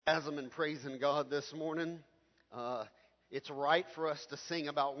As I'm in praising God this morning, it's right for us to sing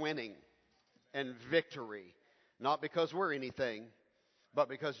about winning and victory. Not because we're anything, but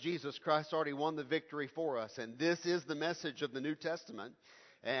because Jesus Christ already won the victory for us. And this is the message of the New Testament.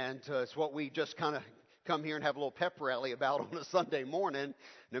 And it's what we just kind of come here and have a little pep rally about on a Sunday morning.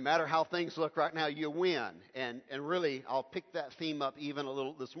 No matter how things look right now, you win. And really, I'll pick that theme up even a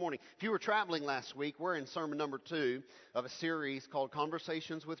little this morning. If you were traveling last week, we're in sermon number 2 of a series called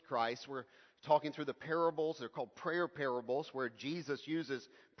Conversations with Christ. We're talking through the parables. They're called prayer parables, where Jesus uses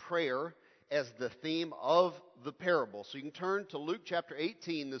prayer as the theme of the parable. So you can turn to Luke chapter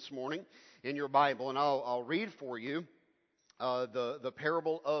 18 this morning in your Bible, and I'll read for you the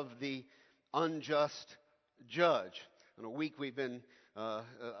parable of the Unjust Judge. In a week we've been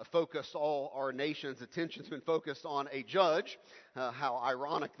focused, all our nation's attention's been focused on a judge. How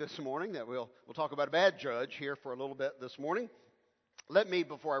ironic this morning that we'll talk about a bad judge here for a little bit this morning. Let me,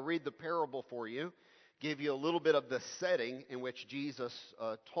 before I read the parable for you, give you a little bit of the setting in which Jesus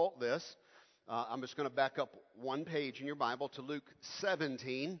taught this. I'm just going to back up one page in your Bible to Luke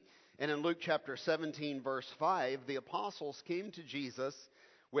 17. And in Luke chapter 17, verse 5, the apostles came to Jesus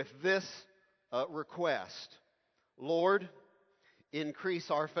with this request: Lord,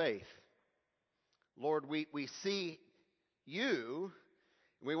 increase our faith. Lord, we see you.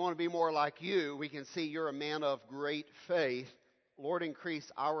 We want to be more like you. We can see you're a man of great faith. Lord,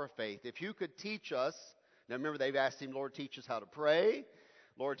 increase our faith. If you could teach us. Now remember, they've asked him, Lord, teach us how to pray.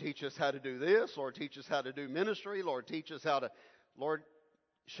 Lord, teach us how to do this. Lord, teach us how to do ministry. Lord, teach us how to, Lord,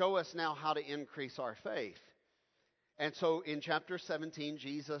 show us now how to increase our faith. And so in chapter 17,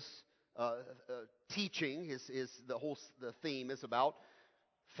 Jesus teaching the theme is about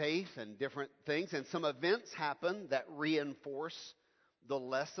faith and different things. And some events happen that reinforce the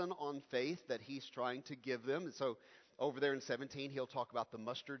lesson on faith that he's trying to give them. And so over there in 17, he'll talk about the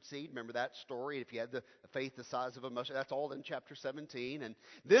mustard seed. Remember that story? If you had the faith the size of a mustard, that's all in chapter 17. And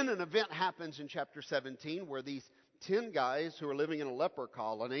then an event happens in chapter 17 where these 10 guys who are living in a leper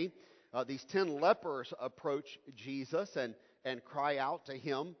colony, these 10 lepers approach Jesus and cry out to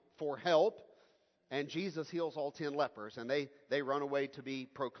him for help. And Jesus heals all 10 lepers. And they run away to be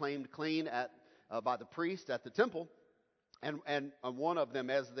proclaimed clean by the priest at the temple. And one of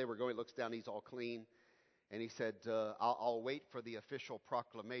them, as they were going, looks down, he's all clean. And he said, I'll wait for the official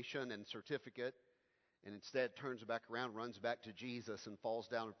proclamation and certificate. And instead turns back around, runs back to Jesus and falls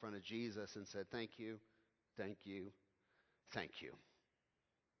down in front of Jesus and said, thank you, thank you, thank you.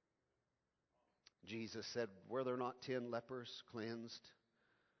 Jesus said, were there not 10 lepers cleansed?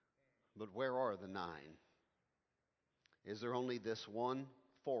 But where are the 9? Is there only this one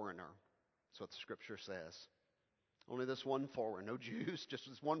foreigner? That's what the scripture says. Only this one foreigner, no Jews, just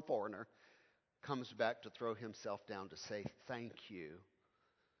this one foreigner comes back to throw himself down to say thank you.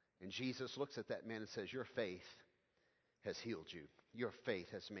 And Jesus looks at that man and says, your faith has healed you. Your faith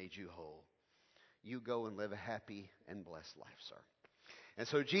has made you whole. You go and live a happy and blessed life, sir. And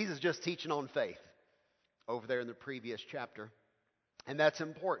so Jesus just teaching on faith over there in the previous chapter. And that's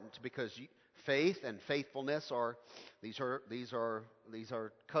important because faith and faithfulness are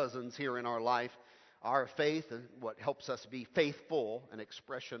cousins here in our life. Our faith and what helps us be faithful, an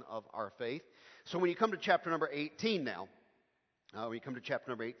expression of our faith. So when you come to chapter number 18 now, when you come to chapter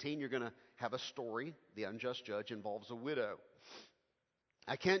number 18, you're going to have a story. The unjust judge involves a widow.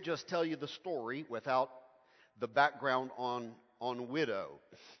 I can't just tell you the story without the background on widow,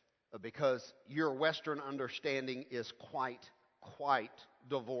 because your Western understanding is quite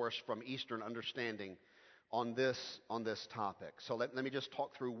divorced from Eastern understanding on this topic. So let me just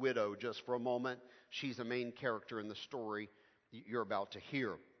talk through widow just for a moment. She's a main character in the story you're about to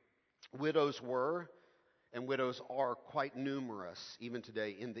hear. Widows were and widows are quite numerous even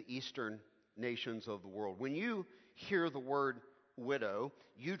today in the Eastern nations of the world. When you hear the word widow,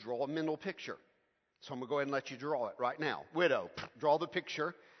 you draw a mental picture. So I'm going to go ahead and let you draw it right now. Widow. Draw the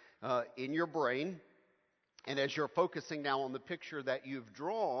picture in your brain. And as you're focusing now on the picture that you've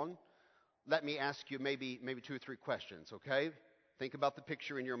drawn, let me ask you maybe 2 or 3 questions, okay? Think about the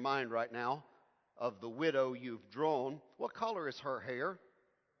picture in your mind right now of the widow you've drawn. What color is her hair?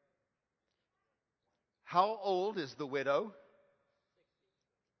 How old is the widow?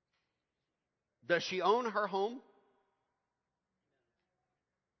 Does she own her home?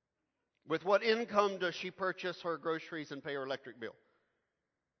 With what income does she purchase her groceries and pay her electric bill?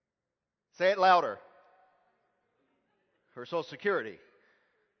 Say it louder. Her Social Security.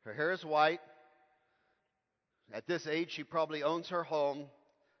 Her hair is white. At this age, she probably owns her home.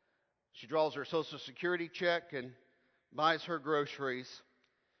 She draws her Social Security check and buys her groceries.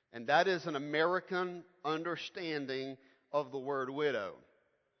 And that is an American understanding of the word widow.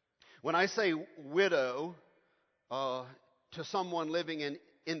 When I say widow to someone living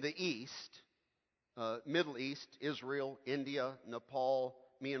in the East, Middle East, Israel, India, Nepal,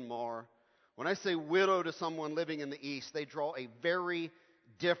 Myanmar, when I say widow to someone living in the East, they draw a very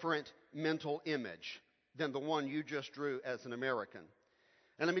different mental image than the one you just drew as an American.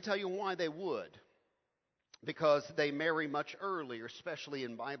 And let me tell you why they would. Because they marry much earlier, especially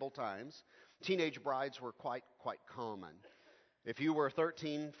in Bible times. Teenage brides were quite common. If you were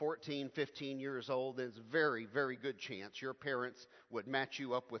 13, 14, 15 years old, there's a very, very good chance your parents would match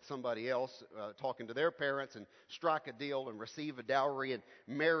you up with somebody else, talking to their parents, and strike a deal and receive a dowry and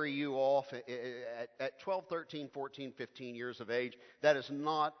marry you off at 12, 13, 14, 15 years of age. That is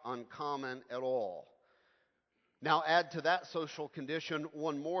not uncommon at all. Now add to that social condition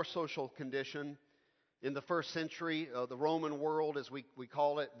one more social condition. In the first century, the Roman world, as we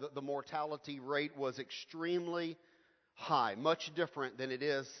call it, the mortality rate was extremely high, much different than it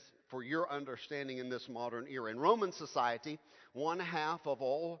is for your understanding in this modern era. In Roman society, 1/2 of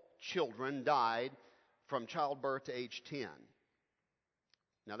all children died from childbirth to age 10.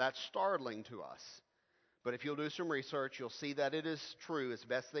 Now that's startling to us, but if you'll do some research, you'll see that it is true as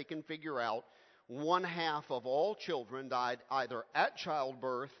best they can figure out. 1/2 of all children died either at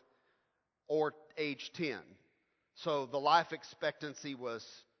childbirth or age 10. So the life expectancy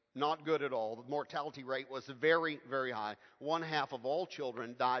was not good at all. The mortality rate was very, very high. 1/2 of all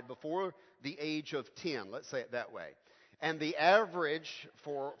children died before the age of 10, let's say it that way. And the average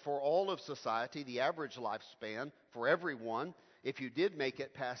for all of society, the average lifespan for everyone, if you did make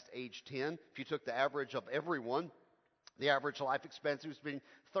it past age 10, if you took the average of everyone, the average life expectancy was between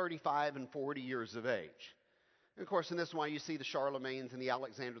 35 and 40 years of age. And of course, and this is why you see the Charlemagnes and the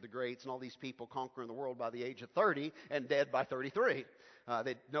Alexander the Greats and all these people conquering the world by the age of 30 and dead by 33.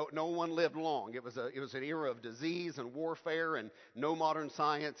 No one lived long. It was an era of disease and warfare and no modern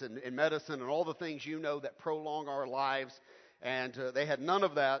science and medicine and all the things you know that prolong our lives. And they had none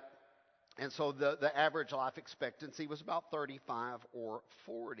of that. And so the average life expectancy was about 35 or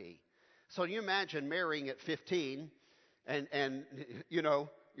 40. So you imagine marrying at 15 and you know,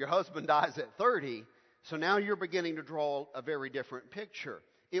 your husband dies at 30. So now you're beginning to draw a very different picture.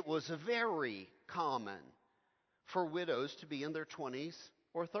 It was very common for widows to be in their 20s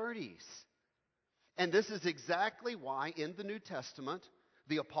or 30s. And this is exactly why in the New Testament,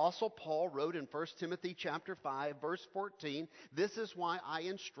 the Apostle Paul wrote in 1 Timothy chapter 5, verse 14, "This is why I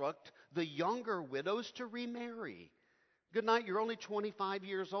instruct the younger widows to remarry." Good night, you're only 25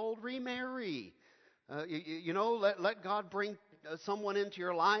 years old, remarry. Let God bring someone into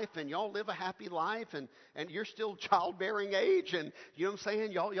your life and y'all live a happy life and you're still childbearing age and you know what I'm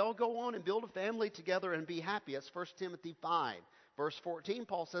saying, y'all go on and build a family together and be happy. That's 1 Timothy 5 verse 14.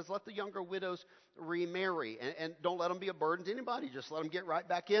 Paul says let the younger widows remarry and don't let them be a burden to anybody. Just let them get right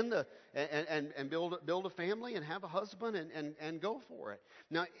back into and build a family and have a husband and go for it.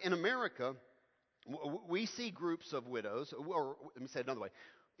 Now in America we see groups of widows, or let me say it another way.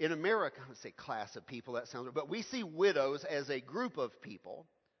 In America, let's say class of people, that sounds, but we see widows as a group of people.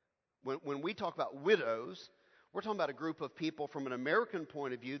 When we talk about widows, we're talking about a group of people from an American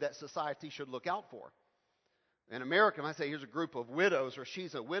point of view that society should look out for. In America, when I say here's a group of widows or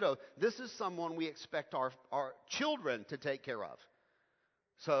she's a widow, this is someone we expect our children to take care of.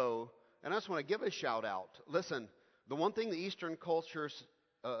 So, and I just want to give a shout out. Listen, the one thing the Eastern cultures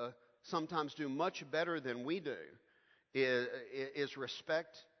sometimes do much better than we do is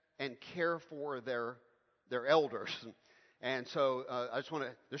respect and care for their elders. And so I just want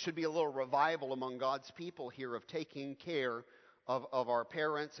to, there should be a little revival among God's people here of taking care of our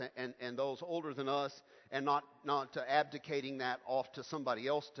parents and those older than us and not abdicating that off to somebody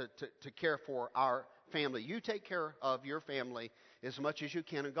else to care for our family. You take care of your family as much as you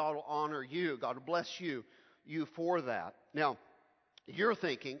can and God will honor you. God will bless you for that. Now, you're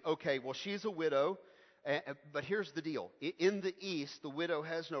thinking, okay, well, she's a widow. But here's the deal. In the East, the widow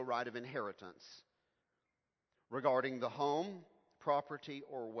has no right of inheritance regarding the home, property,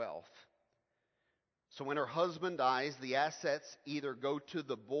 or wealth. So when her husband dies, the assets either go to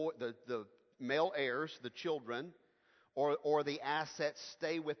the male heirs, the children, or the assets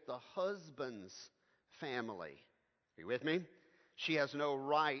stay with the husband's family. Are you with me? She has no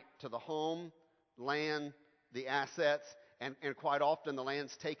right to the home, land, the assets. And quite often the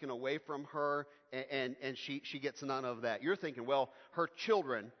land's taken away from her and she gets none of that. You're thinking, well, her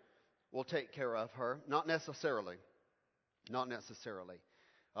children will take care of her. Not necessarily. Not necessarily.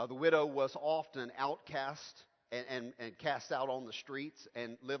 The widow was often outcast and cast out on the streets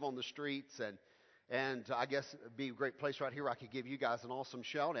and live on the streets. And I guess it'd be a great place right here. I could give you guys an awesome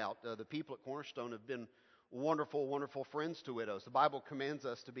shout out. The people at Cornerstone have been wonderful, wonderful friends to widows. The Bible commands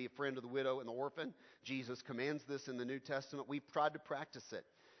us to be a friend of the widow and the orphan. Jesus commands this in the New Testament. We've tried to practice it.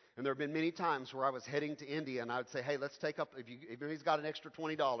 And there have been many times where I was heading to India and I would say, hey, let's take up, if anybody's got an extra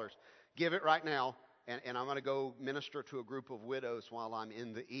 $20, give it right now. And I'm going to go minister to a group of widows while I'm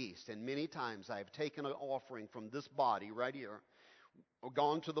in the East. And many times I have taken an offering from this body right here, or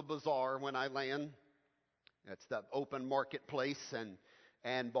gone to the bazaar when I land. That's the open marketplace,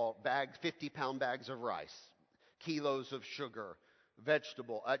 and bought 50-pound bags of rice, kilos of sugar,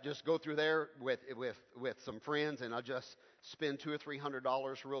 vegetable. I just go through there with some friends, and I just spend $200 or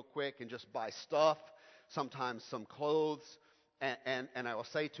 $300 real quick and just buy stuff, sometimes some clothes, and I will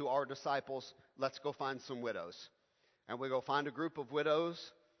say to our disciples, let's go find some widows. And we go find a group of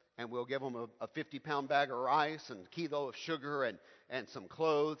widows, and we'll give them a 50-pound bag of rice and a kilo of sugar and some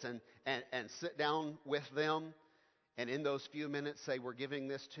clothes and sit down with them. And in those few minutes say, we're giving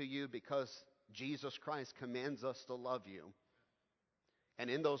this to you because Jesus Christ commands us to love you. And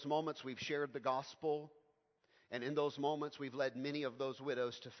in those moments we've shared the gospel. And in those moments we've led many of those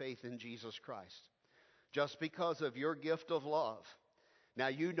widows to faith in Jesus Christ. Just because of your gift of love. Now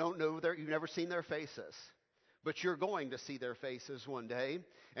you don't know you've never seen their faces. But you're going to see their faces one day.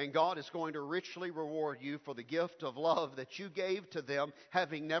 And God is going to richly reward you for the gift of love that you gave to them,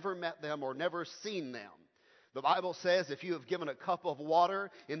 having never met them or never seen them. The Bible says if you have given a cup of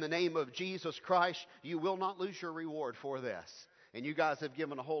water in the name of Jesus Christ, you will not lose your reward for this. And you guys have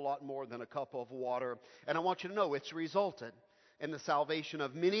given a whole lot more than a cup of water. And I want you to know it's resulted in the salvation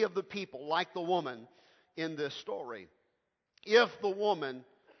of many of the people, like the woman in this story. If the woman,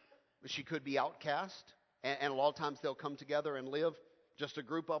 she could be outcast. And a lot of times they'll come together and live. Just a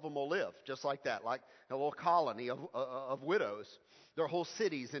group of them will live just like that, like a little colony of widows. There are whole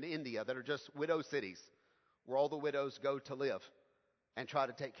cities in India that are just widow cities where all the widows go to live and try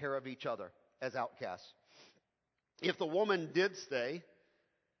to take care of each other as outcasts. If the woman did stay,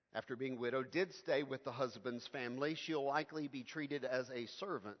 after being widowed, did stay with the husband's family, she'll likely be treated as a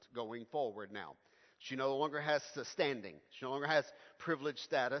servant going forward now. She no longer has standing. She no longer has privileged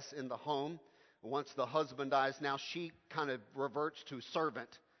status in the home. Once the husband dies, now she kind of reverts to servant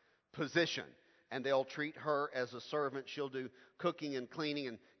position. And they'll treat her as a servant. She'll do cooking and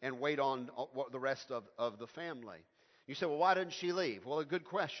cleaning and wait on the rest of the family. You say, well, why didn't she leave? Well, a good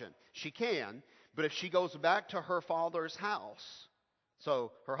question. She can, but if she goes back to her father's house,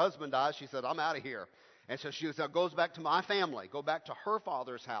 so her husband dies, she said, I'm out of here. And so she goes back to my family, go back to her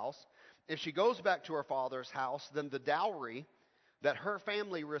father's house. If she goes back to her father's house, then the dowry that her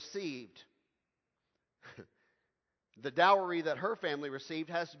family received the dowry that her family received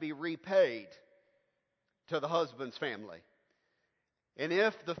has to be repaid to the husband's family. And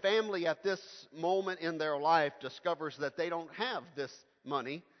if the family at this moment in their life discovers that they don't have this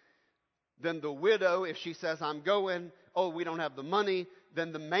money, then the widow, if she says, I'm going, oh, we don't have the money,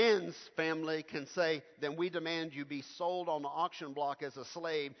 then the man's family can say, then we demand you be sold on the auction block as a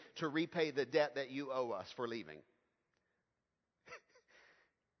slave to repay the debt that you owe us for leaving.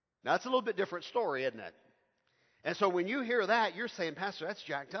 Now, that's a little bit different story, isn't it? And so when you hear that, you're saying, Pastor, that's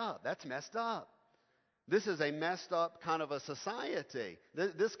jacked up. That's messed up. This is a messed up kind of a society.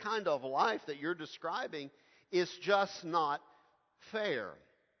 This kind of life that you're describing is just not fair.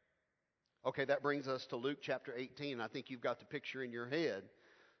 Okay, that brings us to Luke chapter 18. I think you've got the picture in your head.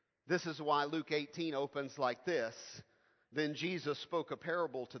 This is why Luke 18 opens like this. Then Jesus spoke a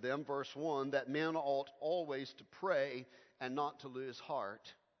parable to them, verse 1, that men ought always to pray and not to lose heart.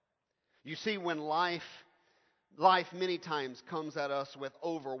 You see, when life many times comes at us with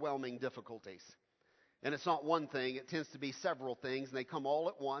overwhelming difficulties. And it's not one thing, it tends to be several things, and they come all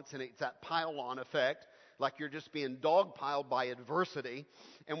at once, and it's that pile-on effect, like you're just being dogpiled by adversity.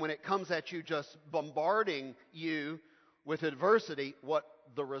 And when it comes at you just bombarding you with adversity, what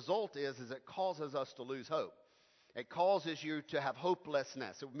the result is it causes us to lose hope. It causes you to have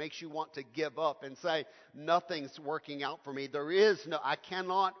hopelessness. It makes you want to give up and say, nothing's working out for me. I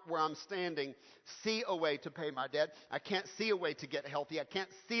cannot, where I'm standing, see a way to pay my debt. I can't see a way to get healthy. I can't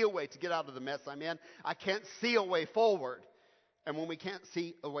see a way to get out of the mess I'm in. I can't see a way forward. And when we can't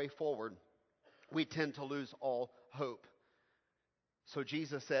see a way forward, we tend to lose all hope. So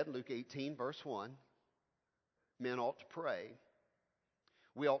Jesus said, Luke 18, verse 1, men ought to pray.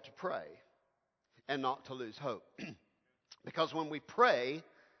 We ought to pray. And not to lose hope. Because when we pray,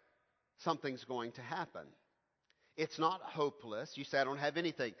 something's going to happen. It's not hopeless. You say, I don't have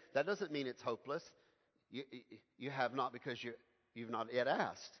anything. That doesn't mean it's hopeless. You have not because you've not yet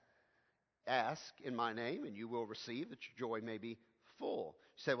asked. Ask in my name and you will receive that your joy may be full.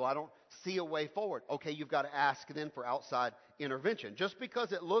 You say, well, I don't see a way forward. Okay, you've got to ask then for outside intervention. Just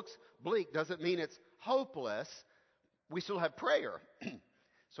because it looks bleak doesn't mean it's hopeless. We still have prayer.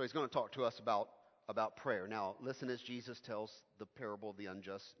 So he's going to talk to us about prayer. Now, listen as Jesus tells the parable of the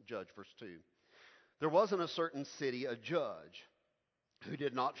unjust judge, verse 2. There was in a certain city a judge who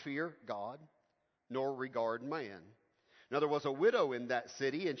did not fear God nor regard man. Now there was a widow in that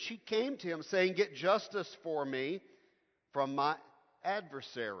city, and she came to him saying, "Get justice for me from my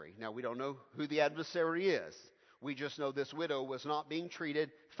adversary." Now we don't know who the adversary is. We just know this widow was not being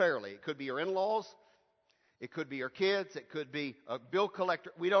treated fairly. It could be her in-laws. It could be her kids. It could be a bill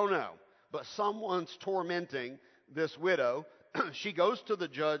collector. We don't know. But someone's tormenting this widow. She goes to the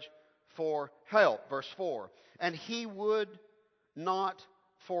judge for help. Verse 4. And he would not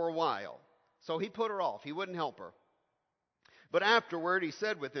for a while. So he put her off. He wouldn't help her. But afterward he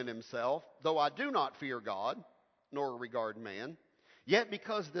said within himself, "Though I do not fear God, nor regard man, yet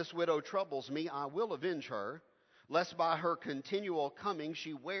because this widow troubles me, I will avenge her, lest by her continual coming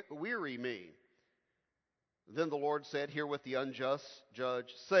she weary me." Then the Lord said, "Hear what the unjust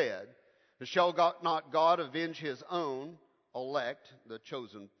judge said. Shall not God avenge his own elect," the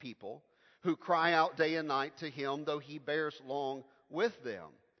chosen people, "who cry out day and night to him, though he bears long with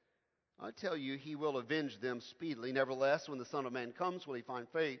them? I tell you, he will avenge them speedily. Nevertheless, when the Son of Man comes, will he find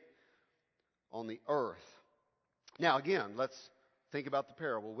faith on the earth?" Now again, let's think about the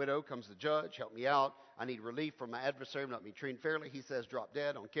parable. Widow comes to the judge, "Help me out. I need relief from my adversary. I'm not being treated fairly." He says, "Drop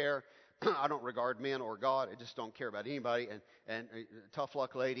dead. Don't care. I don't regard men or God. I just don't care about anybody. And tough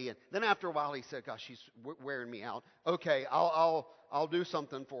luck, lady." And then after a while, he said, "Gosh, she's wearing me out. Okay, I'll do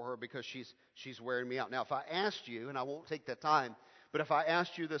something for her because she's wearing me out." Now, if I asked you, and I won't take the time, but if I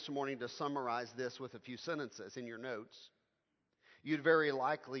asked you this morning to summarize this with a few sentences in your notes, you'd very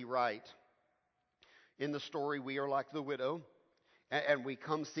likely write, "In the story, we are like the widow, and we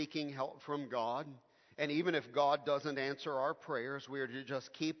come seeking help from God. And even if God doesn't answer our prayers, we are to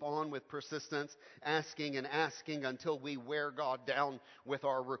just keep on with persistence, asking and asking until we wear God down with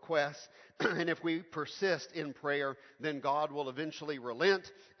our requests. And if we persist in prayer, then God will eventually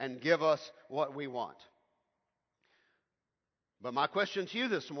relent and give us what we want." But my question to you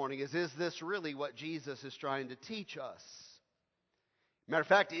this morning is this really what Jesus is trying to teach us? Matter of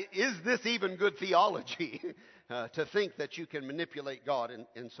fact, is this even good theology to think that you can manipulate God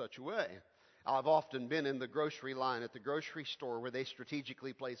in such a way? I've often been in the grocery line at the grocery store where they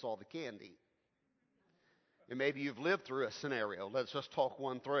strategically place all the candy. And maybe you've lived through a scenario. Let's just talk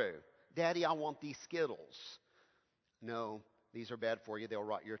one through. "Daddy, I want these Skittles." "No, these are bad for you. They'll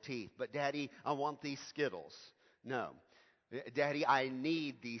rot your teeth." "But Daddy, I want these Skittles." "No. Daddy, I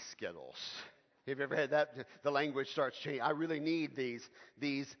need these Skittles." Have you ever had that? The language starts changing. "I really need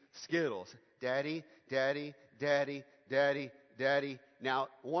these Skittles." "Daddy, Daddy, Daddy, Daddy, Daddy." Now,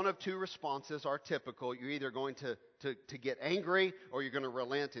 one of two responses are typical. You're either going to get angry or you're going to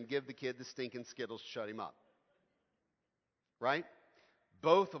relent and give the kid the stinking Skittles to shut him up. Right?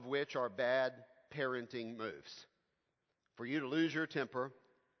 Both of which are bad parenting moves. For you to lose your temper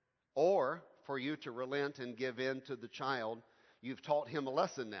or for you to relent and give in to the child. You've taught him a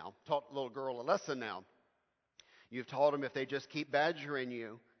lesson now. Taught the little girl a lesson now. You've taught him if they just keep badgering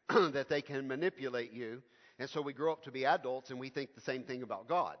you, that they can manipulate you. And so we grow up to be adults and we think the same thing about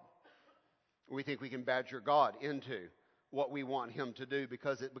God. We think we can badger God into what we want him to do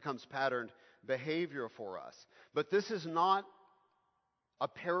because it becomes patterned behavior for us. But this is not a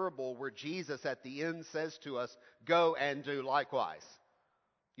parable where Jesus at the end says to us, "Go and do likewise."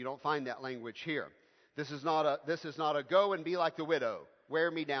 You don't find that language here. This is not a "go and be like the widow, wear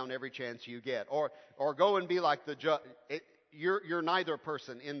me down every chance you get," or "go and be like the judge." You're neither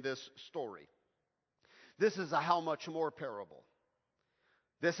person in this story. This is a how much more parable.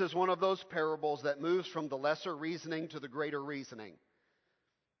 This is one of those parables that moves from the lesser reasoning to the greater reasoning.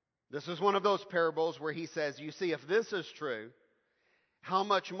 This is one of those parables where he says, "You see, if this is true, how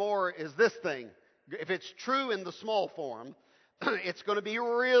much more is this thing? If it's true in the small form, it's going to be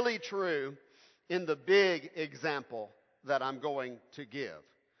really true in the big example that I'm going to give."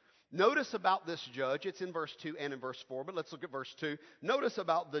 Notice about this judge, it's in verse 2 and in verse 4, but let's look at verse 2. Notice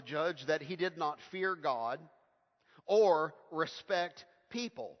about the judge that he did not fear God or respect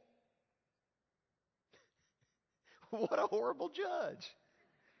people. What a horrible judge.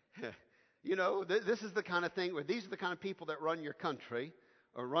 You know, this is the kind of thing where these are the kind of people that run your country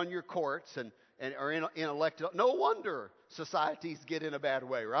or run your courts and are in elected. No wonder societies get in a bad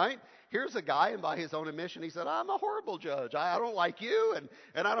way, right? Here's a guy, and by his own admission, he said, "I'm a horrible judge. I don't like you, and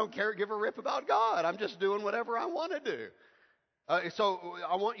I don't give a rip about God. I'm just doing whatever I want to do." So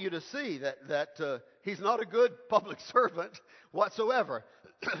I want you to see that he's not a good public servant whatsoever.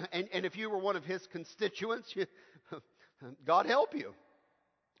 And if you were one of his constituents, God help you.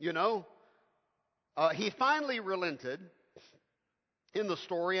 You know, he finally relented in the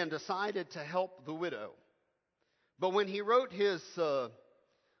story and decided to help the widow. But when he wrote his, what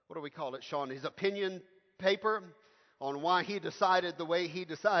do we call it, Sean? His opinion paper on why he decided the way he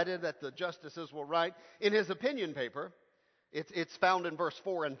decided that the justices were right. In his opinion paper, it's found in verse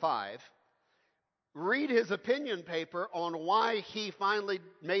 4 and 5. Read his opinion paper on why he finally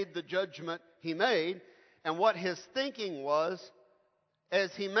made the judgment he made and what his thinking was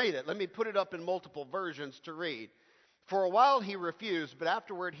as he made it. Let me put it up in multiple versions to read. For a while he refused, but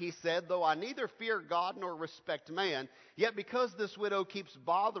afterward he said, though I neither fear God nor respect man, yet because this widow keeps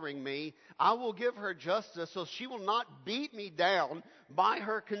bothering me, I will give her justice so she will not beat me down by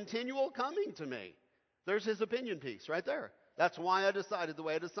her continual coming to me. There's his opinion piece right there. That's why I decided the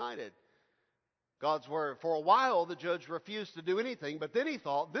way I decided. God's word. For a while the judge refused to do anything, but then he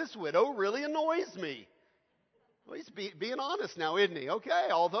thought, this widow really annoys me. Well, he's being honest now, isn't he? Okay,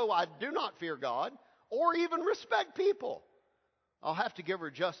 although I do not fear God or even respect people, I'll have to give her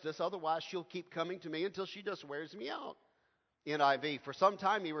justice, otherwise she'll keep coming to me until she just wears me out. NIV. For some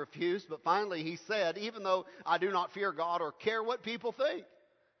time he refused, but finally he said, even though I do not fear God or care what people think,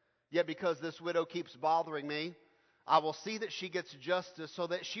 yet because this widow keeps bothering me, I will see that she gets justice so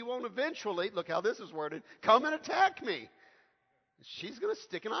that she won't eventually, look how this is worded, come and attack me. She's going to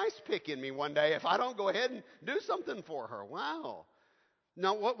stick an ice pick in me one day if I don't go ahead and do something for her. Wow.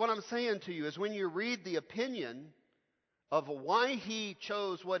 Now, what I'm saying to you is when you read the opinion of why he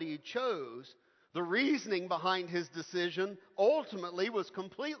chose what he chose, the reasoning behind his decision ultimately was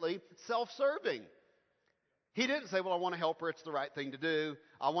completely self-serving. He didn't say, well, I want to help her. It's the right thing to do.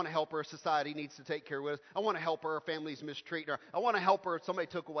 I want to help her. Society needs to take care of us. I want to help her. Her family's mistreating her. I want to help her. Somebody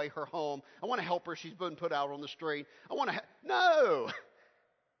took away her home. I want to help her. She's been put out on the street. No.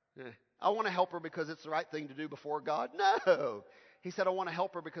 I want to help her because it's the right thing to do before God. No. He said, I want to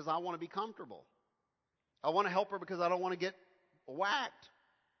help her because I want to be comfortable. I want to help her because I don't want to get whacked,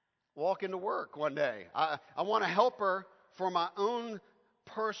 walk into work one day. I want to help her for my own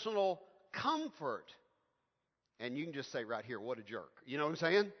personal comfort. And you can just say right here, what a jerk. You know what I'm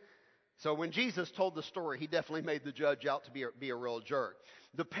saying? So when Jesus told the story, he definitely made the judge out to be a real jerk.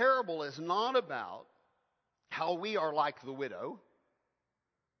 The parable is not about how we are like the widow.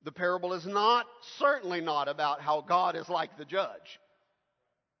 The parable is certainly not about how God is like the judge.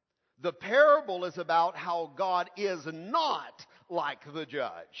 The parable is about how God is not like the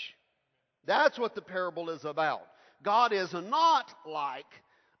judge. That's what the parable is about. God is not like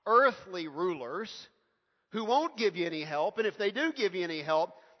earthly rulers who won't give you any help, and if they do give you any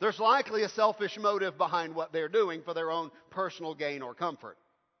help, there's likely a selfish motive behind what they're doing for their own personal gain or comfort.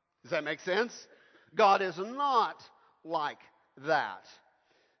 Does that make sense? God is not like that.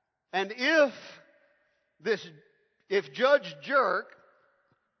 And if Judge Jerk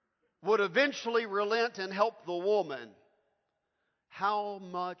would eventually relent and help the woman, how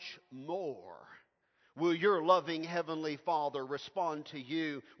much more will your loving Heavenly Father respond to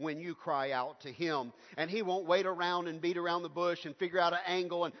you when you cry out to Him? And He won't wait around and beat around the bush and figure out an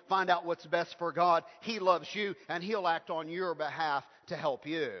angle and find out what's best for God. He loves you and He'll act on your behalf to help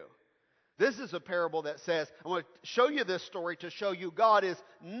you. This is a parable that says, I want to show you this story to show you God is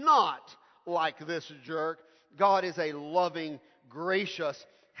not like this jerk. God is a loving, gracious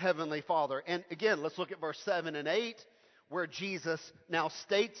Heavenly Father. And again, let's look at verse 7 and 8, where Jesus now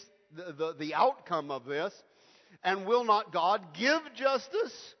states the outcome of this. And will not God give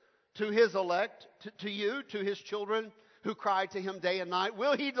justice to His elect, to you, to His children who cry to Him day and night?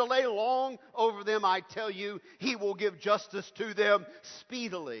 Will He delay long over them? I tell you, He will give justice to them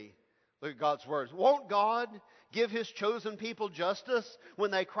speedily. Look at God's words. Won't God give His chosen people justice when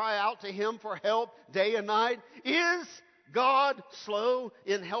they cry out to Him for help day and night? Is God slow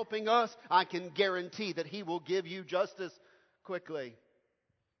in helping us? I can guarantee that He will give you justice quickly.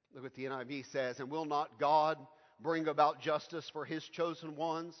 Look what the NIV says. And will not God bring about justice for His chosen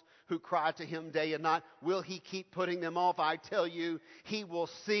ones who cry to Him day and night? Will He keep putting them off? I tell you, He will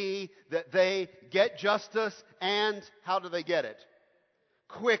see that they get justice. And how do they get it?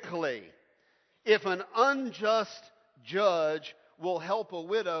 Quickly. If an unjust judge will help a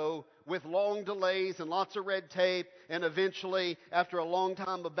widow with long delays and lots of red tape and eventually, after a long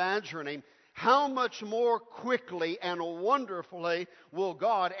time of badgering him, how much more quickly and wonderfully will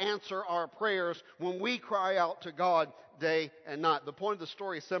God answer our prayers when we cry out to God day and night? The point of the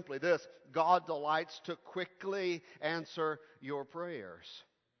story is simply this: God delights to quickly answer your prayers.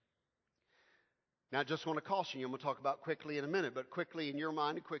 Now, I just want to caution you, I'm going to talk about quickly in a minute, but quickly in your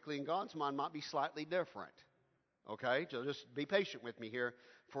mind and quickly in God's mind might be slightly different. Okay? So just be patient with me here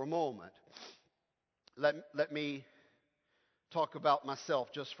for a moment. Let me talk about myself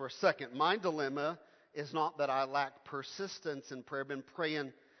just for a second. My dilemma is not that I lack persistence in prayer. I've been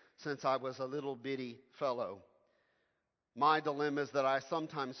praying since I was a little bitty fellow. My dilemma is that I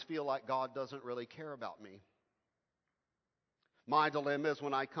sometimes feel like God doesn't really care about me. My dilemma is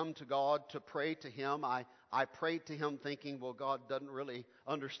when I come to God to pray to Him, I pray to Him thinking, well, God doesn't really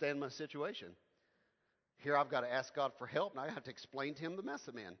understand my situation. Here I've got to ask God for help, and I have to explain to Him the mess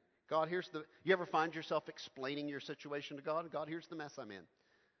I'm in. God, you ever find yourself explaining your situation to God? God, here's the mess I'm in.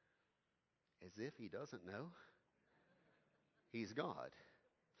 As if He doesn't know. He's God.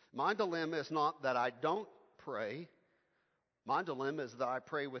 My dilemma is not that I don't pray. My dilemma is that I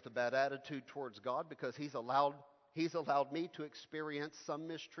pray with a bad attitude towards God because He's allowed me to experience some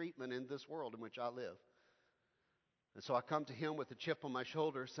mistreatment in this world in which I live. And so I come to Him with a chip on my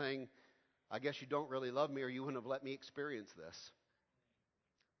shoulder saying, I guess you don't really love me or you wouldn't have let me experience this.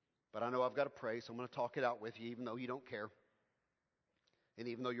 But I know I've got to pray, so I'm going to talk it out with you even though you don't care. And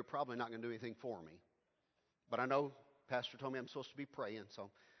even though you're probably not going to do anything for me. But I know Pastor told me I'm supposed to be praying, so I'm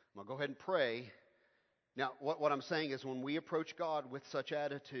going to go ahead and pray. Now, what I'm saying is when we approach God with such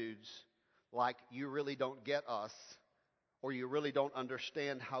attitudes, like you really don't get us, or you really don't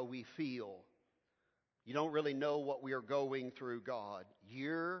understand how we feel, you don't really know what we are going through, God,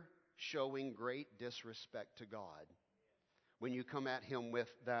 you're showing great disrespect to God when you come at Him with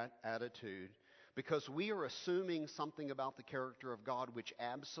that attitude. Because we are assuming something about the character of God which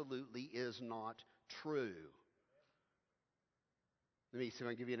absolutely is not true. Let me see if I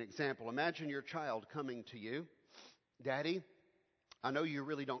can give you an example. Imagine your child coming to you. Daddy, I know you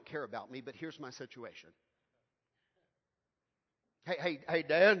really don't care about me, but here's my situation. Hey,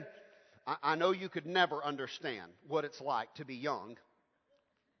 Dad, I know you could never understand what it's like to be young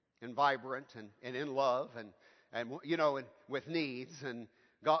and vibrant and in love and with needs. And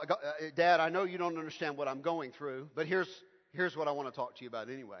God, Dad, I know you don't understand what I'm going through, but here's what I want to talk to you about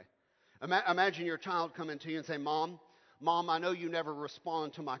anyway. Imagine your child coming to you and say, Mom, I know you never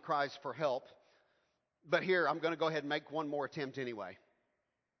respond to my cries for help, but here, I'm going to go ahead and make one more attempt anyway.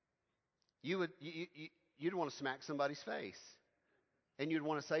 You'd want to smack somebody's face. And you'd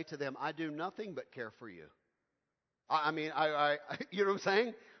want to say to them, I do nothing but care for you. I you know what I'm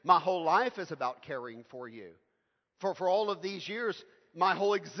saying? My whole life is about caring for you. For all of these years, my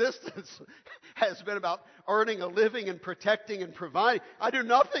whole existence has been about earning a living and protecting and providing. I do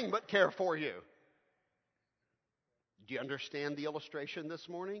nothing but care for you. Do you understand the illustration this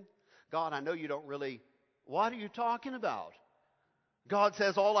morning? God, I know you don't really. What are you talking about? God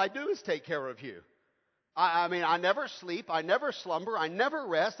says, all I do is take care of you. I never sleep, I never slumber, I never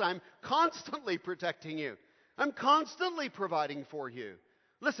rest. I'm constantly protecting you. I'm constantly providing for you.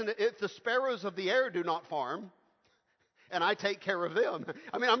 Listen, if the sparrows of the air do not farm, and I take care of them,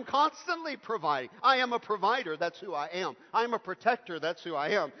 I'm constantly providing. I am a provider, that's who I am. I'm a protector, that's who I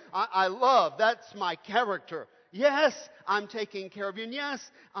am. I love, that's my character. Yes, I'm taking care of you, and yes,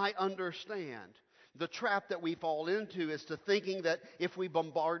 I understand. The trap that we fall into is to thinking that if we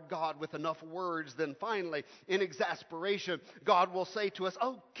bombard God with enough words, then finally, in exasperation, God will say to us,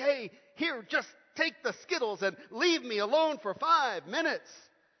 okay, here, just take the Skittles and leave me alone for 5 minutes.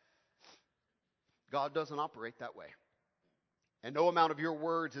 God doesn't operate that way. And no amount of your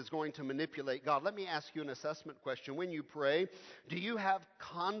words is going to manipulate God. Let me ask you an assessment question. When you pray, do you have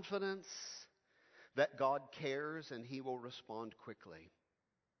confidence that God cares and He will respond quickly?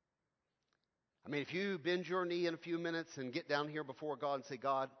 If you bend your knee in a few minutes and get down here before God and say,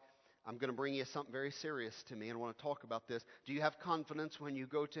 God, I'm going to bring you something very serious to me and I want to talk about this. Do you have confidence when you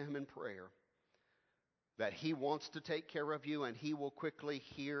go to Him in prayer that He wants to take care of you and He will quickly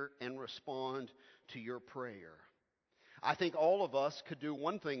hear and respond to your prayer? I think all of us could do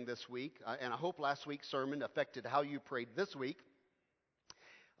one thing this week, and I hope last week's sermon affected how you prayed this week.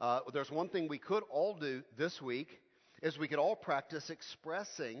 There's one thing we could all do this week, is we could all practice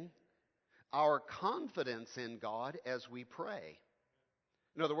expressing our confidence in God as we pray.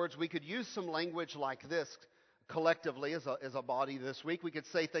 In other words, we could use some language like this collectively as a body this week. We could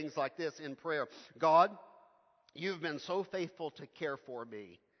say things like this in prayer. God, you've been so faithful to care for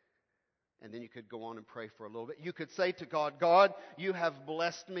me. And then you could go on and pray for a little bit. You could say to God, God, you have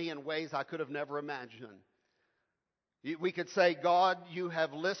blessed me in ways I could have never imagined. We could say, God, you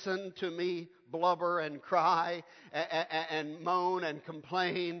have listened to me blubber and cry and moan and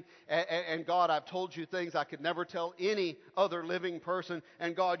complain. And God, I've told you things I could never tell any other living person.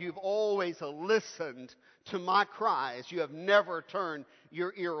 And God, you've always listened to my cries. You have never turned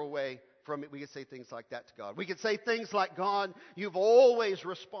your ear away from it. We could say things like that to God. We could say things like, God, you've always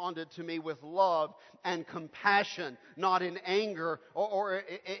responded to me with love and compassion, not in anger or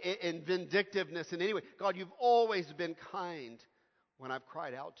in vindictiveness in any way. God, you've always been kind when I've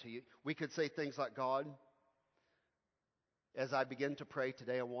cried out to you. We could say things like, God, as I begin to pray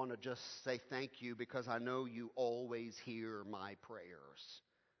today, I want to just say thank you because I know you always hear my prayers.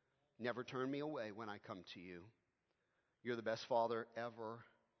 Never turn me away when I come to you. You're the best Father ever.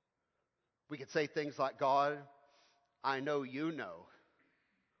 We could say things like, God, I know you know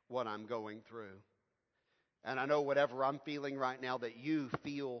what I'm going through. And I know whatever I'm feeling right now that you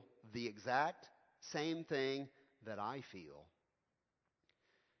feel the exact same thing that I feel.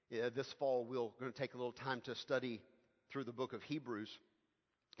 Yeah, this fall we're going to take a little time to study through the book of Hebrews.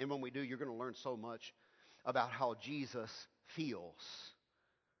 And when we do, you're going to learn so much about how Jesus feels.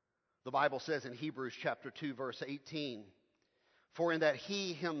 The Bible says in Hebrews chapter 2, verse 18, for in that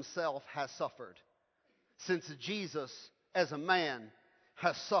he himself has suffered, since Jesus as a man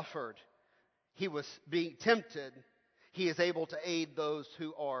has suffered, he was being tempted, he is able to aid those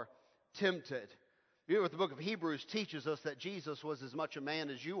who are tempted. You know what the book of Hebrews teaches us? That Jesus was as much a man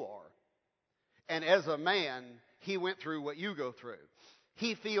as you are. And as a man, he went through what you go through.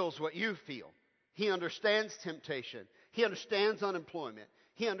 He feels what you feel. He understands temptation. He understands unemployment.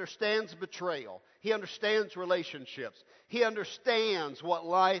 He understands betrayal. He understands relationships. He understands what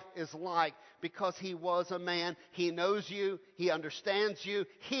life is like because he was a man. He knows you. He understands you.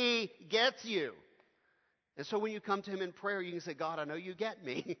 He gets you. And so when you come to him in prayer, you can say, God, I know you get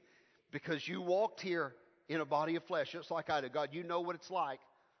me because you walked here in a body of flesh just like I did. God, you know what it's like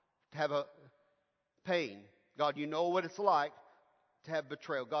to have a pain. God, you know what it's like to have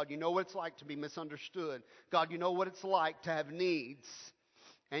betrayal. God, you know what it's like to be misunderstood. God, you know what it's like to have needs.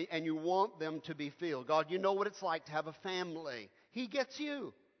 And you want them to be filled. God, you know what it's like to have a family. He gets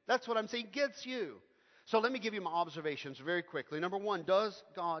you. That's what I'm saying. He gets you. So let me give you my observations very quickly. Number one, does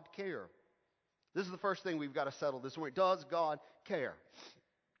God care? This is the first thing we've got to settle this morning. Does God care?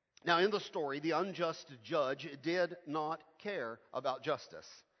 Now, in the story, the unjust judge did not care about justice.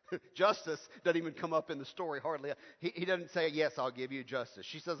 Justice doesn't even come up in the story hardly. He doesn't say, yes, I'll give you justice.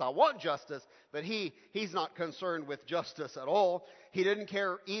 She says, I want justice, but he's not concerned with justice at all. He didn't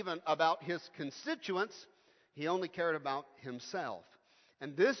care even about his constituents. He only cared about himself.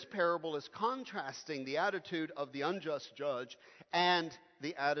 And this parable is contrasting the attitude of the unjust judge and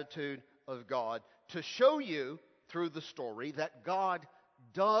the attitude of God to show you through the story that God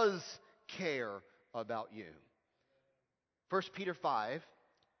does care about you. 1 Peter 5.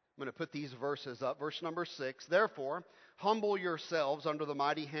 I'm going to put these verses up. Verse number 6. Therefore, humble yourselves under the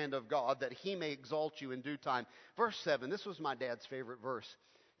mighty hand of God, that he may exalt you in due time. Verse 7. This was my dad's favorite verse.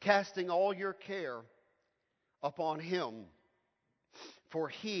 Casting all your care upon him, for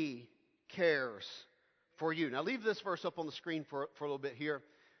he cares for you. Now leave this verse up on the screen for a little bit here.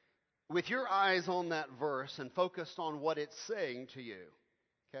 With your eyes on that verse and focused on what it's saying to you.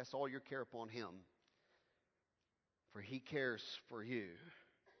 Cast all your care upon him, for he cares for you.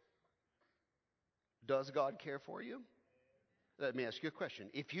 Does God care for you? Let me ask you a question.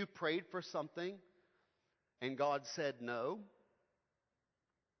 If you prayed for something and God said no,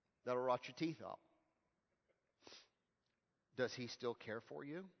 that'll rot your teeth out. Does he still care for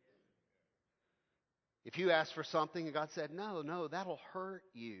you? If you asked for something and God said, no, that'll hurt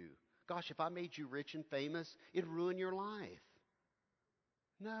you. Gosh, if I made you rich and famous, it'd ruin your life.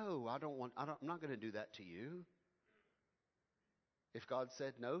 No, I'm not going to do that to you. If God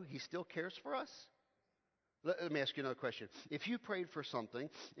said no, he still cares for us? Let me ask you another question. If you prayed for something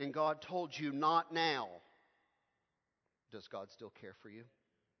and God told you not now, does God still care for you?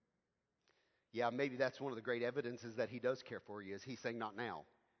 Yeah, maybe that's one of the great evidences that he does care for you, is he's saying not now.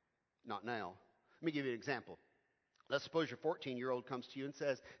 Not now. Let me give you an example. Let's suppose your 14-year-old comes to you and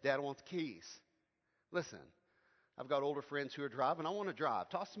says, Dad, I want the keys. Listen, I've got older friends who are driving. I want to drive.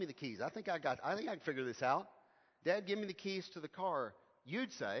 Toss me the keys. I think I can figure this out. Dad, give me the keys to the car.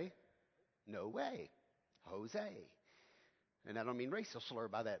 You'd say, no way. Jose. And I don't mean racial slur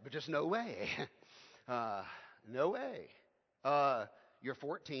by that, but just no way. No way. You're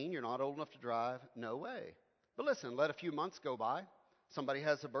 14. You're not old enough to drive. No way. But listen, let a few months go by. Somebody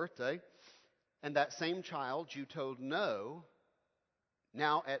has a birthday. And that same child you told no,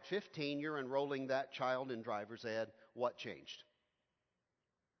 now at 15, you're enrolling that child in driver's ed. What changed?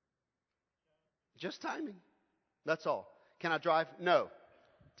 Just timing. That's all. Can I drive? No.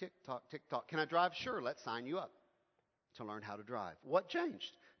 Tick-tock, tick-tock. Can I drive? Sure, let's sign you up to learn how to drive. What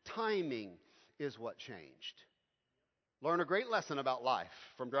changed? Timing is what changed. Learn a great lesson about life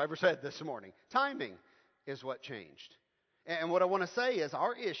from driver's ed this morning. Timing is what changed. And what I want to say is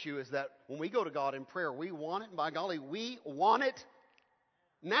our issue is that when we go to God in prayer, we want it, and by golly, we want it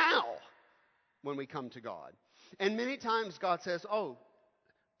now when we come to God. And many times God says, oh,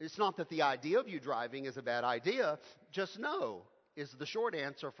 it's not that the idea of you driving is a bad idea. Just no is the short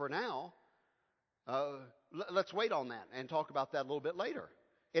answer for now. Let's wait on that and talk about that a little bit later.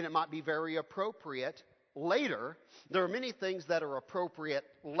 And it might be very appropriate later. There are many things that are appropriate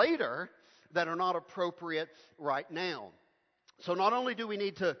later that are not appropriate right now. So not only do we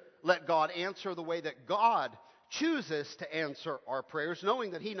need to let God answer the way that God chooses to answer our prayers,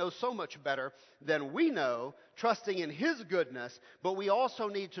 knowing that He knows so much better than we know, trusting in His goodness, but we also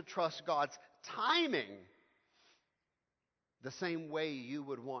need to trust God's timing the same way you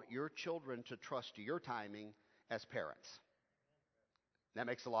would want your children to trust your timing as parents. That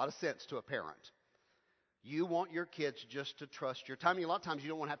makes a lot of sense to a parent. You want your kids just to trust your timing. A lot of times you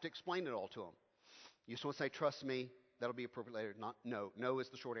don't want to have to explain it all to them. You just want to say, trust me, that'll be appropriate later. Not no. No is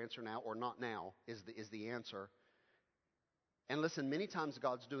the short answer now, or not now is the answer. And listen, many times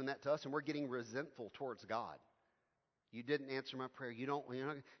God's doing that to us, and we're getting resentful towards God. You didn't answer my prayer. You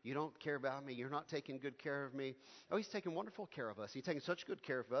don't care about me. You're not taking good care of me. Oh, He's taking wonderful care of us. He's taking such good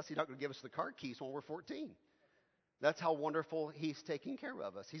care of us. He's not going to give us the car keys when we're 14. That's how wonderful He's taking care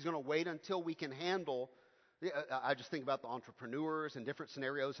of us. He's going to wait until we can handle. I just think about the entrepreneurs and different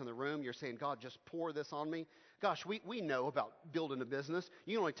scenarios in the room. You're saying, God, just pour this on me. Gosh, we know about building a business.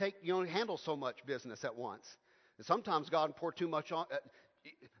 You only handle so much business at once. And sometimes God can pour too much on.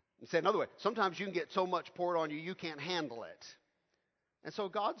 Say another way, sometimes you can get so much poured on you, you can't handle it. And so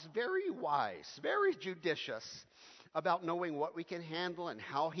God's very wise, very judicious about knowing what we can handle and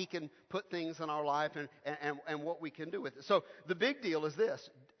how He can put things in our life and what we can do with it. So the big deal is this.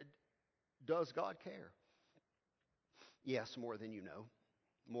 Does God care? Yes, more than you know.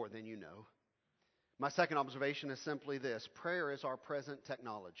 More than you know. My second observation is simply this. Prayer is our present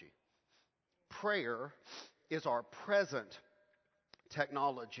technology. Prayer is our present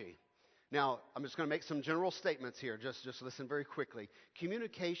technology. Now, I'm just going to make some general statements here. Just listen very quickly.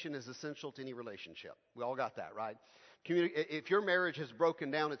 Communication is essential to any relationship. We all got that, right? If your marriage has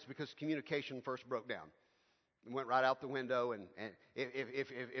broken down, it's because communication first broke down. It went right out the window. And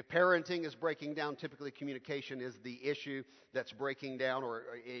if parenting is breaking down, typically communication is the issue that's breaking down,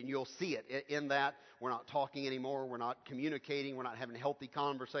 and you'll see it in that. We're not talking anymore. We're not communicating. We're not having healthy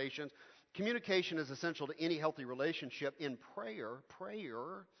conversations. Communication is essential to any healthy relationship. In prayer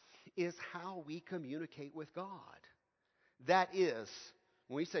is how we communicate with God. That is,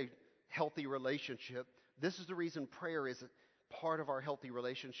 when we say healthy relationship, this is the reason prayer is part of our healthy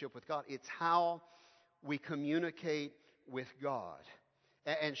relationship with God. It's how we communicate with God.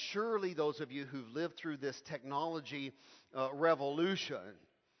 And surely those of you who've lived through this technology revolution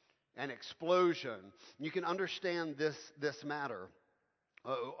and explosion, you can understand this matter.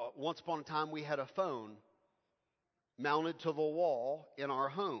 Once upon a time, we had a phone mounted to the wall in our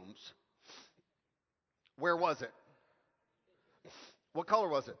homes. Where was it? What color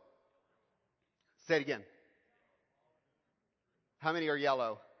was it? Say it again. How many are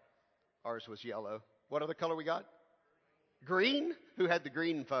yellow? Ours was yellow. What other color we got? Green? Who had the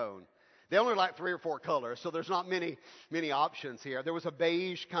green phone? They only like 3 or 4 colors, so there's not many options here. There was a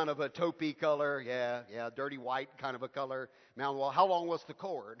beige, kind of a taupey color. Yeah, dirty white kind of a color. Mountain wall. How long was the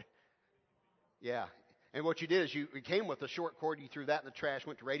cord? Yeah. And what you did is it came with a short cord. You threw that in the trash,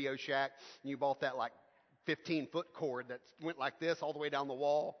 went to Radio Shack, and you bought that like 15-foot cord that went like this all the way down the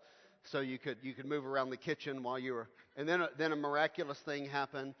wall, so you could move around the kitchen while you were. And then a miraculous thing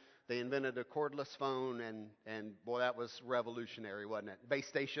happened. They invented a cordless phone, and boy, that was revolutionary, wasn't it? Base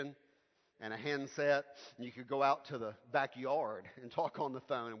station and a handset, and you could go out to the backyard and talk on the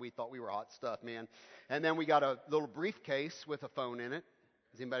phone, and we thought we were hot stuff, man. And then we got a little briefcase with a phone in it.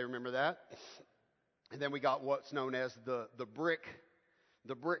 Does anybody remember that? And then we got what's known as the brick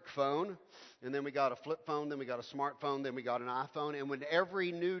phone. And then we got a flip phone. Then we got a smartphone. Then we got an iPhone. And when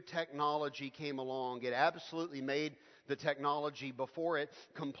every new technology came along, it absolutely made the technology before it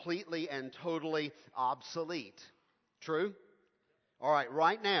completely and totally obsolete. True? All right,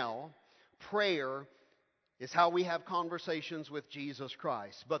 right now, prayer is how we have conversations with Jesus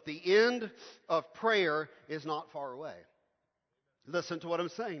Christ. But the end of prayer is not far away. Listen to what I'm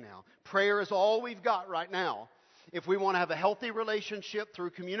saying now. Prayer is all we've got right now. If we want to have a healthy relationship through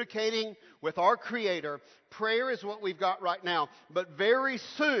communicating with our Creator, prayer is what we've got right now. But very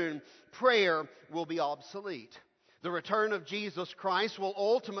soon, prayer will be obsolete. The return of Jesus Christ will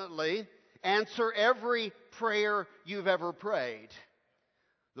ultimately answer every prayer you've ever prayed.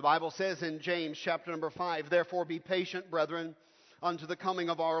 The Bible says in James chapter number 5, therefore be patient, brethren, unto the coming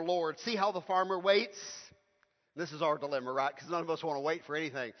of our Lord. See how the farmer waits? This is our dilemma, right? Because none of us want to wait for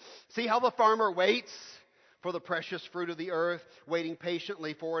anything. See how the farmer waits for the precious fruit of the earth, waiting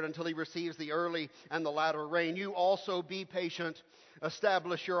patiently for it until he receives the early and the latter rain. You also be patient.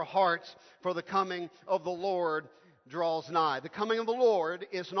 Establish your hearts, for the coming of the Lord draws nigh. The coming of the Lord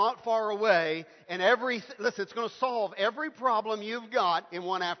is not far away, and listen, it's going to solve every problem you've got in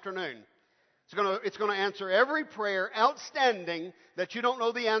one afternoon. It's going to answer every prayer outstanding that you don't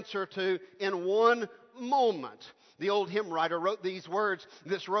know the answer to in one moment. The old hymn writer wrote these words,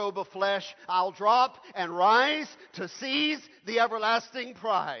 "This robe of flesh I'll drop and rise to seize the everlasting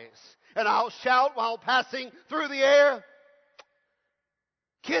prize. And I'll shout while passing through the air,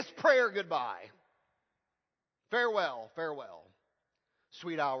 kiss prayer goodbye. Farewell, farewell,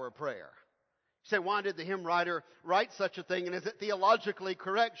 sweet hour of prayer." You say, why did the hymn writer write such a thing? And is it theologically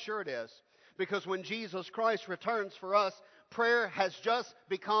correct? Sure it is. Because when Jesus Christ returns for us, prayer has just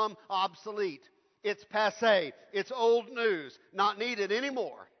become obsolete. It's passé. It's old news. Not needed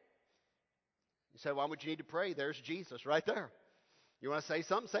anymore. You say, why would you need to pray? There's Jesus right there. You want to say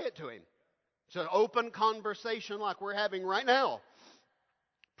something? Say it to Him. It's an open conversation like we're having right now.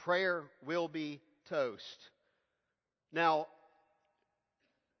 Prayer will be toast. Now,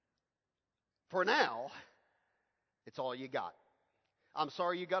 for now, it's all you got. I'm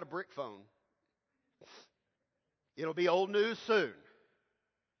sorry you got a brick phone. It'll be old news soon.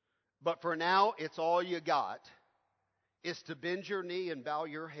 But for now, it's all you got is to bend your knee and bow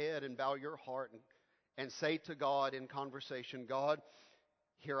your head and bow your heart and say to God in conversation, God,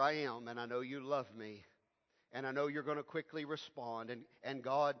 here I am, and I know you love me. And I know you're going to quickly respond. And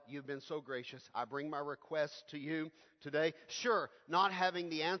God, you've been so gracious. I bring my request to you today. Sure, not having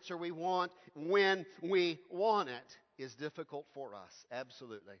the answer we want when we want it is difficult for us.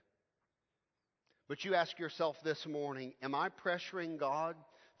 Absolutely. But you ask yourself this morning, am I pressuring God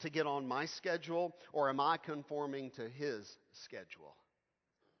to get on my schedule, or am I conforming to His schedule?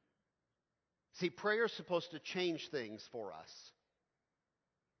 See, prayer is supposed to change things for us.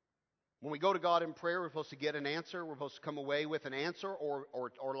 When we go to God in prayer, we're supposed to get an answer. We're supposed to come away with an answer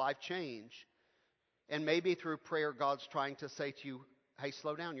or life change. And maybe through prayer, God's trying to say to you, hey,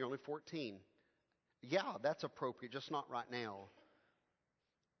 slow down, you're only 14. Yeah, that's appropriate, just not right now.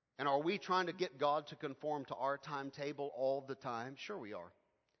 And are we trying to get God to conform to our timetable all the time? Sure we are.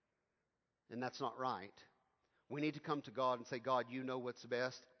 And that's not right. We need to come to God and say, God, you know what's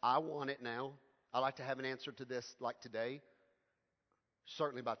best. I want it now. I'd like to have an answer to this like today.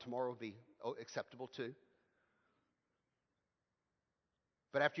 Certainly by tomorrow will be acceptable too.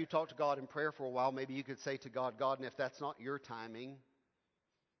 But after you talk to God in prayer for a while, maybe you could say to God, God, and if that's not your timing,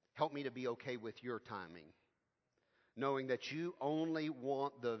 help me to be okay with your timing. Knowing that you only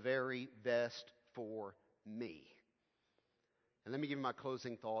want the very best for me. And let me give you my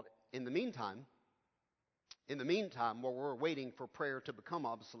closing thought. In the meantime, while we're waiting for prayer to become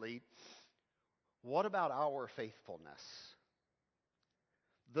obsolete, what about our faithfulness?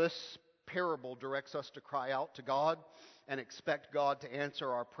 This parable directs us to cry out to God and expect God to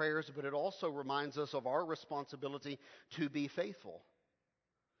answer our prayers, but it also reminds us of our responsibility to be faithful.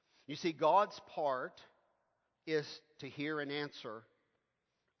 You see, God's part is to hear and answer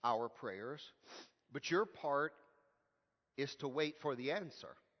our prayers, but your part is to wait for the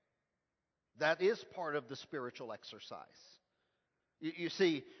answer. That is part of the spiritual exercise. You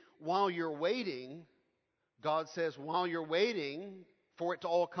see, while you're waiting, God says, while you're waiting for it to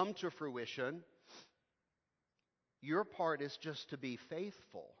all come to fruition, your part is just to be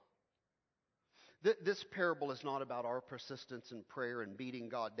faithful. This parable is not about our persistence in prayer and beating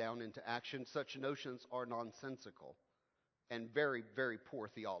God down into action. Such notions are nonsensical and very, very poor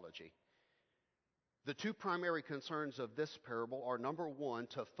theology. The two primary concerns of this parable are, number one,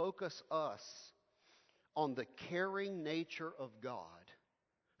 to focus us on the caring nature of God,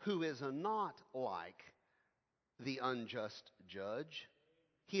 who is not like the unjust judge.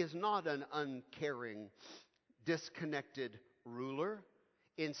 He is not an uncaring, disconnected ruler.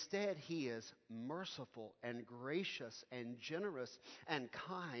 Instead, He is merciful and gracious and generous and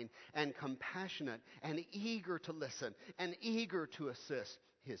kind and compassionate and eager to listen and eager to assist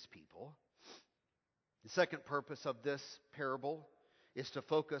His people. The second purpose of this parable is to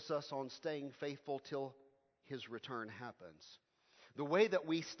focus us on staying faithful till His return happens. The way that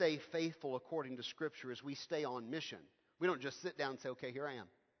we stay faithful according to Scripture is we stay on mission. We don't just sit down and say, okay, here I am.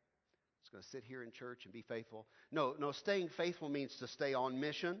 I'm just going to sit here in church and be faithful. No, staying faithful means to stay on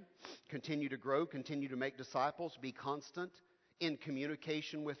mission, continue to grow, continue to make disciples, be constant in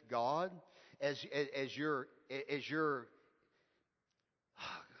communication with God as you're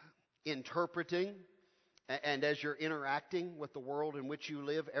interpreting And as you're interacting with the world in which you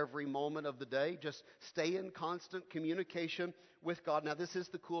live every moment of the day, just stay in constant communication with God. Now, this is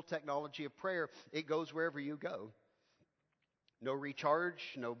the cool technology of prayer. It goes wherever you go. No recharge,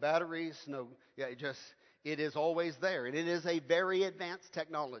 no batteries, it is always there. And it is a very advanced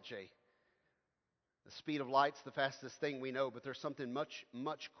technology. The speed of light's the fastest thing we know, but there's something much,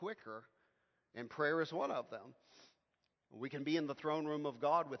 much quicker, and prayer is one of them. We can be in the throne room of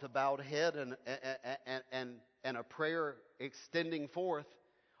God with a bowed head and a prayer extending forth.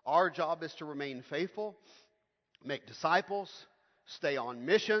 Our job is to remain faithful, make disciples, stay on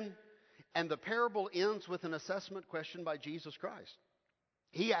mission. And the parable ends with an assessment question by Jesus Christ.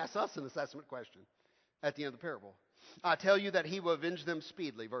 He asks us an assessment question at the end of the parable. I tell you that he will avenge them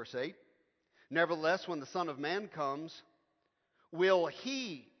speedily, verse 8. Nevertheless, when the Son of Man comes, will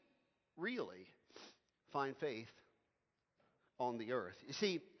he really find faith on the earth? You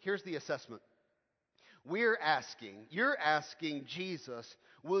see, here's the assessment. You're asking Jesus,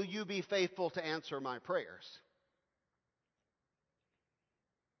 will you be faithful to answer my prayers?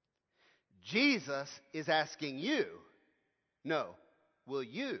 Jesus is asking you, no, will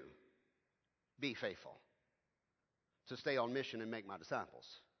you be faithful to stay on mission and make my disciples?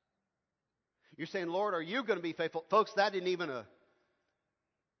 You're saying, Lord, are you going to be faithful? Folks, that isn't even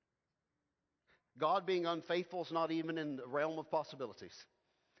God being unfaithful is not even in the realm of possibilities.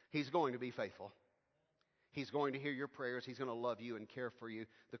 He's going to be faithful. He's going to hear your prayers. He's going to love you and care for you.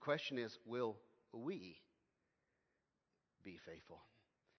 The question is, will we be faithful?